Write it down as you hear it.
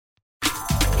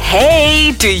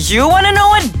Hey, do you want to know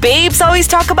what babes always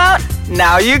talk about?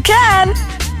 Now you can.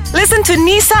 Listen to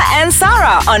Nisa and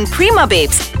Sarah on Prima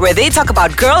Babes, where they talk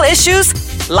about girl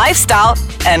issues, lifestyle,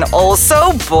 and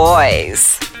also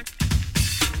boys.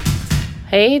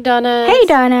 Hey, Donna. Hey,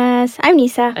 Donnas. I'm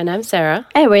Nisa. And I'm Sarah.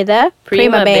 And we're the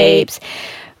Prima Babes.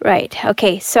 Right.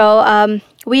 Okay. So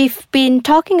we've been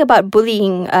talking about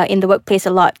bullying in the workplace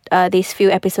a lot these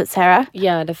few episodes, Sarah.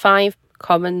 Yeah, the 5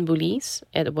 common bullies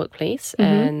at the workplace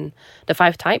and the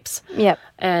 5 types. Yep.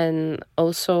 And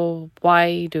also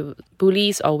why do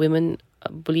bullies or women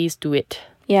bullies do it.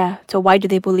 Yeah. So why do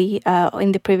they bully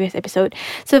in the previous episode?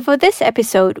 So for this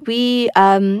episode, we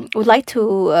would like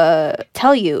to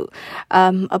tell you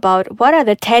about what are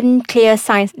the 10 clear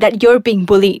signs that you're being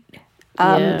bullied.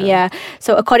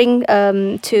 So according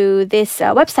to this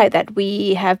website that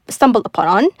we have stumbled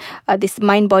upon, this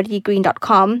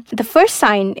mindbodygreen.com, the first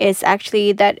sign is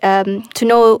actually that to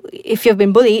know if you've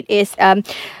been bullied is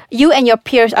you and your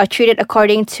peers are treated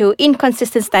according to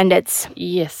inconsistent standards.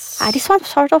 Yes. This one's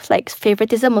sort of like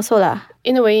favoritism also lah.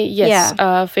 In a way, yes.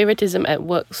 Yeah. Favoritism at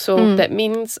work. So that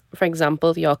means, for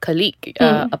example, your colleague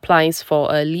applies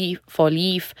for leave,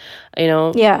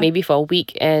 maybe for a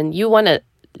week, and you want to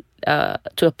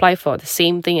apply for the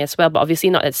same thing as well, but obviously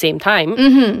not at the same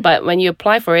time. But when you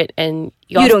apply for it and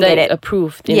you don't get it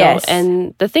approved, you yes. know,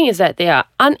 and the thing is that they are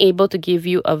unable to give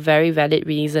you a very valid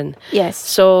reason. Yes.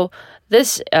 So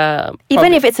this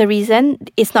even if it's a reason,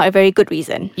 it's not a very good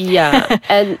reason. Yeah.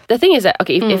 And the thing is that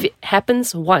if it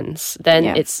happens once, then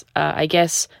it's I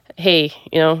guess, hey,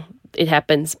 it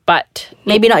happens, but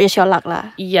maybe not just your luck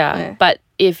lah. Yeah. But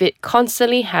if it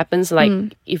constantly happens, like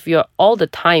if you're all the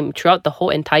time throughout the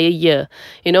whole entire year,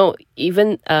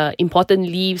 even important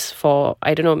leaves for,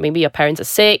 I don't know, maybe your parents are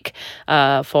sick,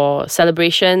 for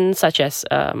celebrations such as,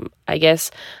 I guess,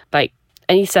 like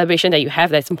any celebration that you have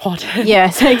that's important.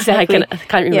 Yes, exactly. I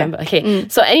can't remember. Yeah. Okay.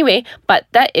 So anyway, but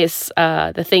that is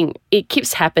the thing. It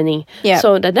keeps happening. Yeah.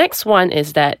 So the next one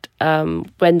is that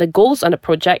when the goals on the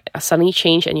project are suddenly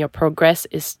changed and your progress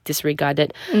is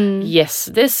disregarded. Yes,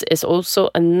 this is also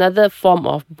another form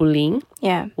of bullying.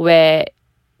 Yeah. Where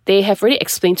they have already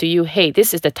explained to you, hey,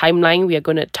 this is the timeline, we are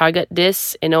going to target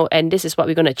this, and this is what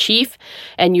we're going to achieve.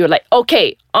 And you're like,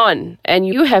 okay, on. And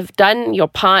you have done your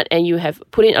part and you have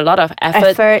put in a lot of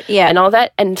effort and all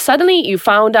that. And suddenly you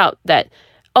found out that,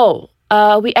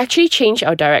 we actually changed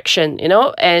our direction,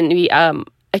 and we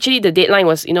actually the deadline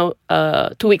was, 2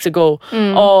 weeks ago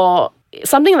or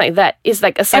something like that. It's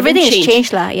like a sudden everything change. Has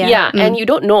changed lah. Yeah. And you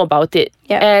don't know about it.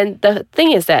 Yeah. And the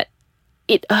thing is that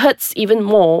it hurts even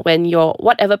more when your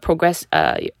whatever progress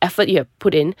effort you have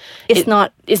put in is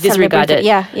disregarded.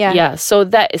 Yeah. So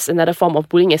that is another form of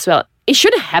bullying as well. It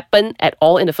shouldn't happen at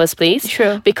all in the first place.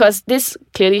 True. Because this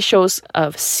clearly shows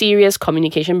a serious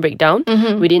communication breakdown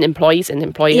within employees and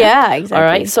employer. Yeah, exactly. All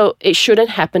right. So it shouldn't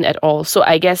happen at all. So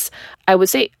I guess I would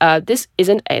say this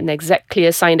isn't an exact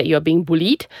clear sign that you're being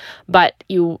bullied, but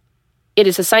it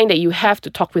is a sign that you have to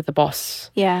talk with the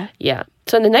boss. Yeah. Yeah.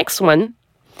 So the next one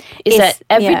is that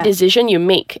every decision you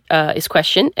make is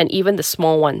questioned, and even the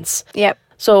small ones. Yep.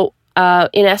 So,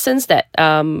 in essence, that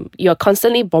you're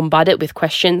constantly bombarded with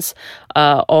questions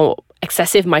or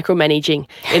excessive micromanaging.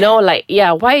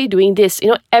 Why are you doing this?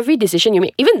 Every decision you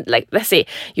make, even like, let's say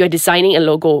you're designing a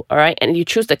logo, all right, and you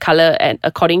choose the color and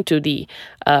according to the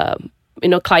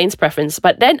client's preference.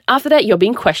 But then after that, you're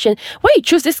being questioned, why you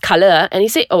choose this color? And you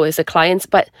say, it's a client's,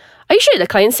 but are you sure the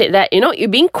client said that? You're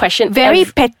being questioned. Very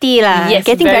petty lah. Yes,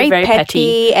 getting very, very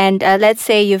petty. And let's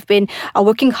say you've been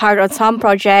working hard on some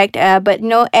project, but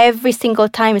every single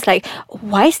time it's like,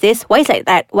 why is this? Why is like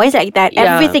that? Why is like that?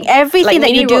 Yeah. Everything like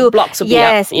that you do.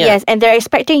 Yes. And they're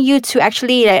expecting you to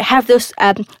actually have those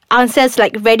answers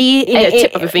like ready at the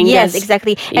tip of your fingers. Yes,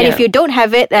 exactly. And if you don't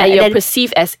have it, and you're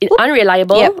perceived as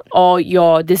unreliable, or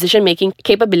your decision making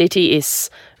capability is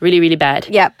really, really bad.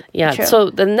 Yep. Yeah. True. So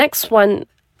the next one.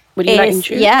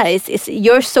 It's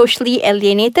you're socially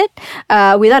alienated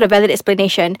without a valid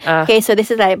explanation. Okay, so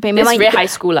this is like it's very high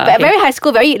school lah. Very high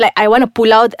school. Very like I want to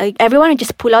pull out. Everyone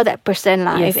just pull out that person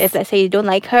lah. Yes. If let's say you don't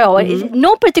like her or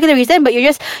no particular reason, but you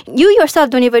yourself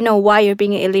don't even know why you're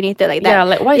being alienated like that. Yeah,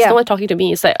 like why is no one talking to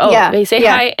me? It's like they say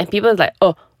hi and people are like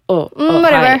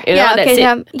whatever.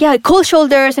 Hi. That's Cold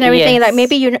shoulders and everything. Yes. Like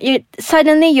maybe you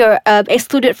suddenly you're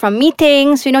excluded from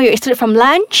meetings. You're excluded from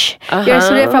lunch. You're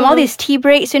excluded from all these tea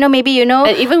breaks. Maybe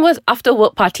and even worse after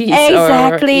work parties.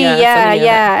 Exactly. Or,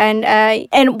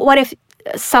 And what if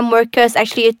some workers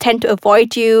actually tend to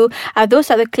avoid you. Those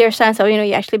are the clear signs of,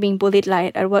 you're actually being bullied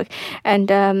like at work. And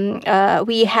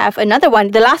we have another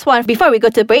one. The last one before we go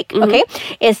to break, okay,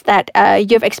 is that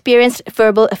you've experienced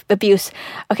verbal abuse.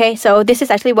 Okay, so this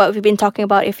is actually what we've been talking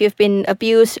about. If you've been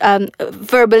abused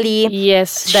verbally,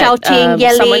 shouting,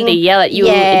 yelling, someone they yell at you,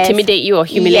 intimidate you, or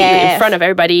humiliate you in front of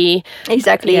everybody.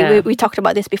 Exactly. We talked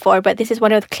about this before, but this is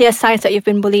one of the clear signs that you've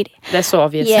been bullied. That's so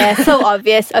obvious. Yeah, so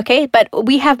obvious. Okay, but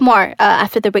we have more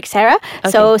after the break, Sarah.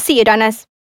 Okay. So see you, Danas.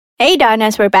 Hey,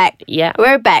 Danas, we're back. Yeah.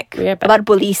 We're back. About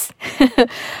bullies.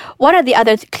 What are the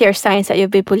other clear signs that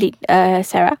you've been bullied,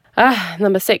 Sarah?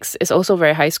 Number 6 is also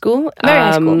very high school. Very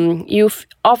high school. You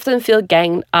often feel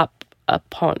ganged up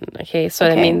upon. Okay, so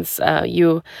that means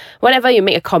whenever you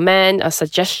make a comment, a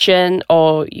suggestion,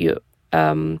 or you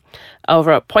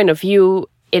over a point of view,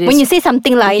 it is when you say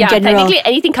something like in general, technically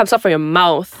anything comes out from your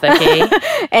mouth. Okay,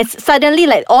 it's suddenly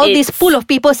like this pool of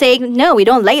people saying, "No, we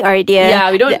don't like our idea." Yeah,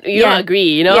 we don't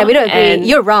agree. Yeah, we don't agree. And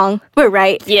you're wrong. We're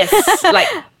right. Yes, like.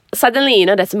 Suddenly,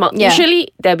 there's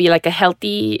usually there'll be like a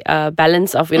healthy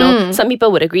balance of, some people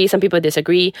would agree, some people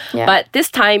disagree. Yeah. But this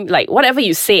time, like whatever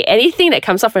you say, anything that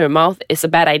comes out from your mouth is a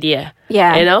bad idea.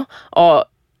 Yeah. Or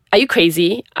are you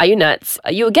crazy? Are you nuts?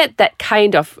 You get that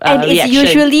kind of and it's reaction.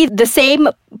 usually the same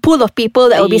pool of people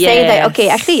that will be saying that, okay,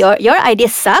 actually your idea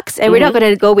sucks and we're not going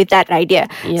to go with that idea.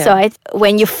 Yeah. So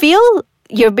when you feel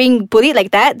you're being bullied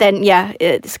like that, then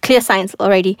it's clear signs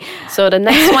already. So the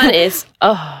next one is,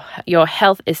 your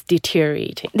health is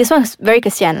deteriorating. This one's very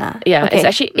kasihan lah. Yeah, okay.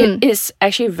 it is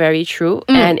actually very true,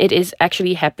 and it is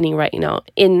actually happening right now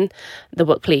in the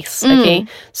workplace. Okay,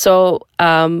 so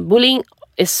bullying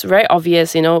is very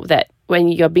obvious. That when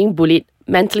you're being bullied,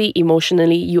 mentally,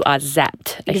 emotionally, you are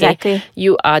zapped. Okay? Exactly.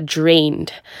 You are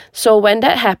drained. So when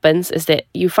that happens, is that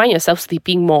you find yourself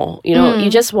sleeping more. You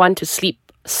just want to sleep.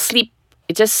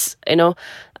 It just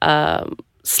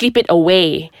sleep it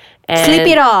away. And sleep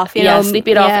it off. Sleep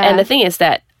it off. And the thing is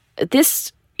that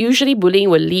this usually bullying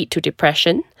will lead to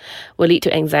depression, will lead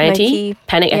to anxiety,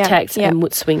 panic attacks, and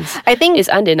mood swings. I think it's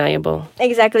undeniable.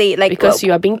 Exactly, because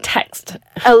you are being taxed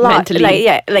a lot. Mentally.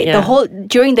 The whole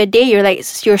during the day,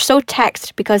 you're so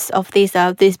taxed because of this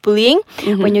bullying.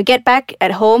 When you get back at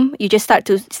home, you just start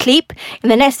to sleep, and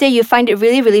the next day you find it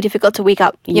really, really difficult to wake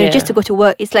up. Just to go to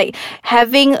work. It's like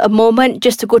having a moment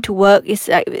just to go to work is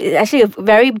actually a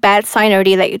very bad sign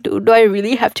already. Like, do I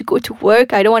really have to go to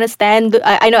work? I don't want to stand.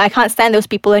 I know I can't stand those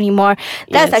people anymore.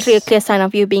 That's actually a clear sign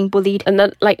of you being bullied.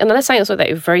 Another sign also that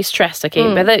you're very stressed.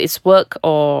 Okay, whether it's work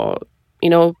or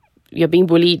you're being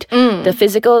bullied. The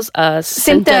physical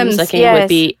symptoms would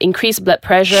be increased blood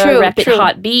pressure, rapid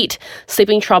heartbeat,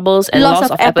 sleeping troubles, and loss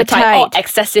of appetite, or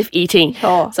excessive eating.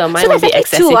 So mine would be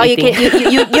excessive eating.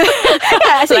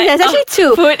 There's actually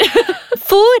two.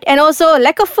 Food and also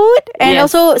lack of food, and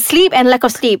also sleep and lack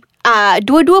of sleep.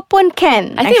 Dua-dua pun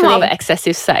can. I think more of an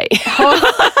excessive side.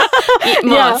 Eat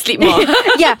more, sleep more.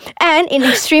 And in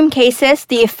extreme cases,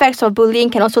 the effects of bullying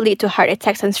can also lead to heart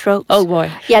attacks and strokes. Oh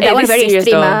boy. Yeah, that one's very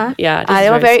extreme. Yeah, this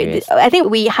is very serious. I think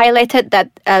we highlighted that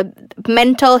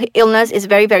mental illness is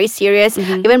very, very serious.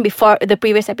 Even before the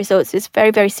previous episodes, it's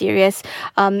very, very serious.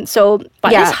 But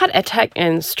this heart attack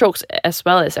and strokes as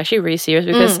well is actually really serious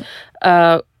because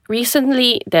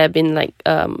recently there have been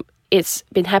it's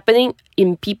been happening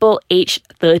in people aged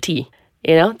 30.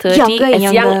 30 younger and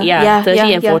as younger. young,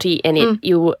 30 and 40,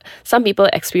 and some people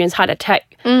experience heart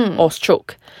attack or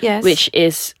stroke, which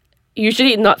is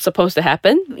usually not supposed to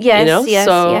happen.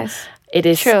 It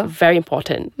is very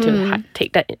important to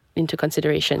take that into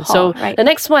consideration. The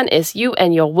next one is you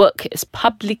and your work is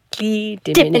publicly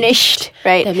diminished.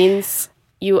 Right. That means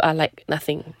you are like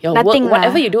nothing. Your nothing work,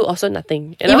 whatever you do, also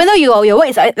nothing. Even though your work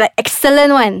is like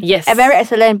excellent one. Yes. Very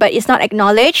excellent, but it's not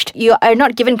acknowledged. You are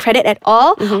not given credit at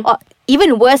all. Or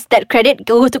even worse, that credit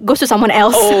goes to someone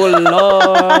else. Oh,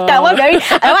 Lord. That one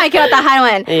I cannot tahan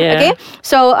one. Yeah. Okay?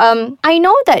 So, I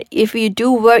know that if you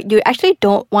do work, you actually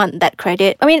don't want that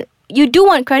credit. I mean, you do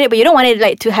want credit, but you don't want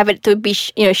it to have it to be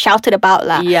shouted about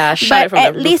lah. Yeah, shout it from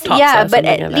the rooftops. But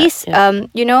at least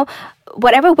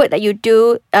whatever work that you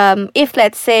do, if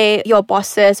let's say your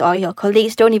bosses or your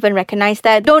colleagues don't even recognize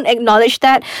that, don't acknowledge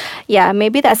that,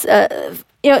 maybe that's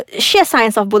sheer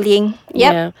signs of bullying.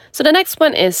 Yep. Yeah. So the next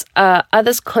one is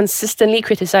others consistently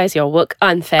criticize your work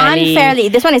unfairly. Unfairly.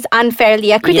 This one is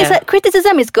unfairly.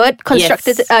 Criticism is good.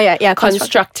 Constructive.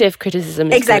 Constructive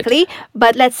criticism is exactly. good.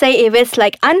 But let's say if it's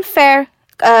like unfairly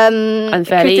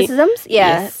criticisms,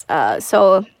 yes.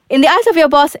 So in the eyes of your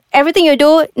boss, everything you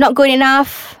do not good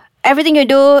enough. Everything you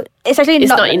do is actually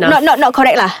not enough. Not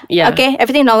correct lah. Yeah. Okay.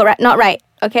 Everything not right.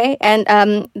 Okay, and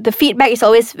the feedback is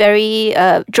always very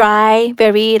dry,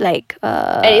 very like.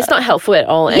 And it's not helpful at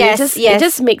all. And Yes, it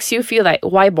just makes you feel like,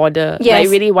 why bother? Yes. Like,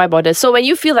 really, why bother? So when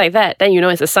you feel like that, then you know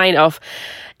it's a sign of,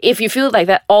 if you feel like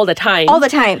that all the time. All the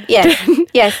time, yes,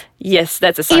 yes. Yes,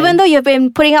 that's a sign. Even though you've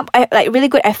been putting up like really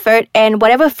good effort, and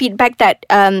whatever feedback that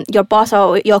your boss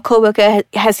or your coworker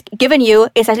has given you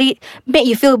is actually made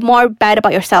you feel more bad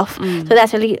about yourself. So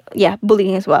that's really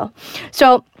bullying as well.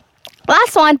 So.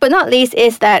 Last one but not least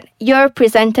is that you're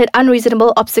presented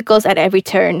unreasonable obstacles at every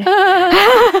turn.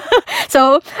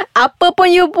 So, apa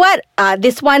pun you buat,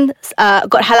 this one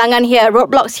got halangan here,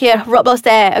 roadblocks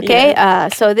there, okay?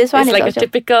 So this one it's is like also, a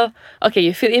typical, okay,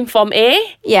 you fill in form A.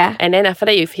 Yeah. And then after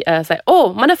that, it's like,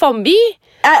 oh, mana form B?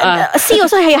 C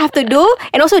also you have to do,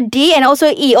 and also D, and also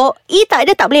E. Oh, E tak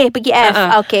ada, tak boleh pergi F.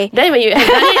 Okay. Then when you have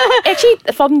done it, actually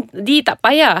form D tak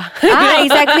payah.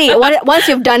 Exactly. Once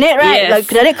you've done it right, Yes. like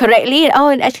done it correctly.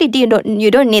 Oh, actually, you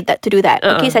don't need that to do that.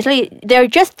 Okay, so actually they're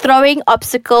just throwing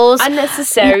obstacles,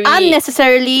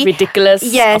 unnecessarily ridiculous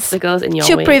yes, obstacles in your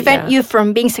to way. prevent you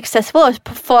from being successful, or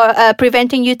for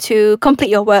preventing you to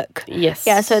complete your work. Yes.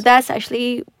 Yeah. So that's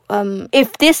actually.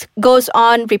 If this goes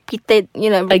on repeatedly,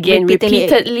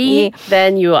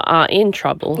 then you are in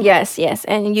trouble. Yes,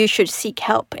 and you should seek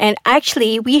help. And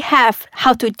actually, we have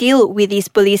how to deal with these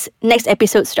bullies next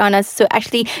episodes, Jonas. So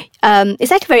actually,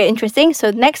 it's actually very interesting.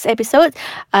 So next episode,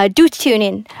 do tune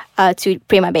in to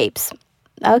Prima Babes.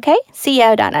 Okay, see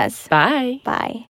ya, Donas. Bye. Bye.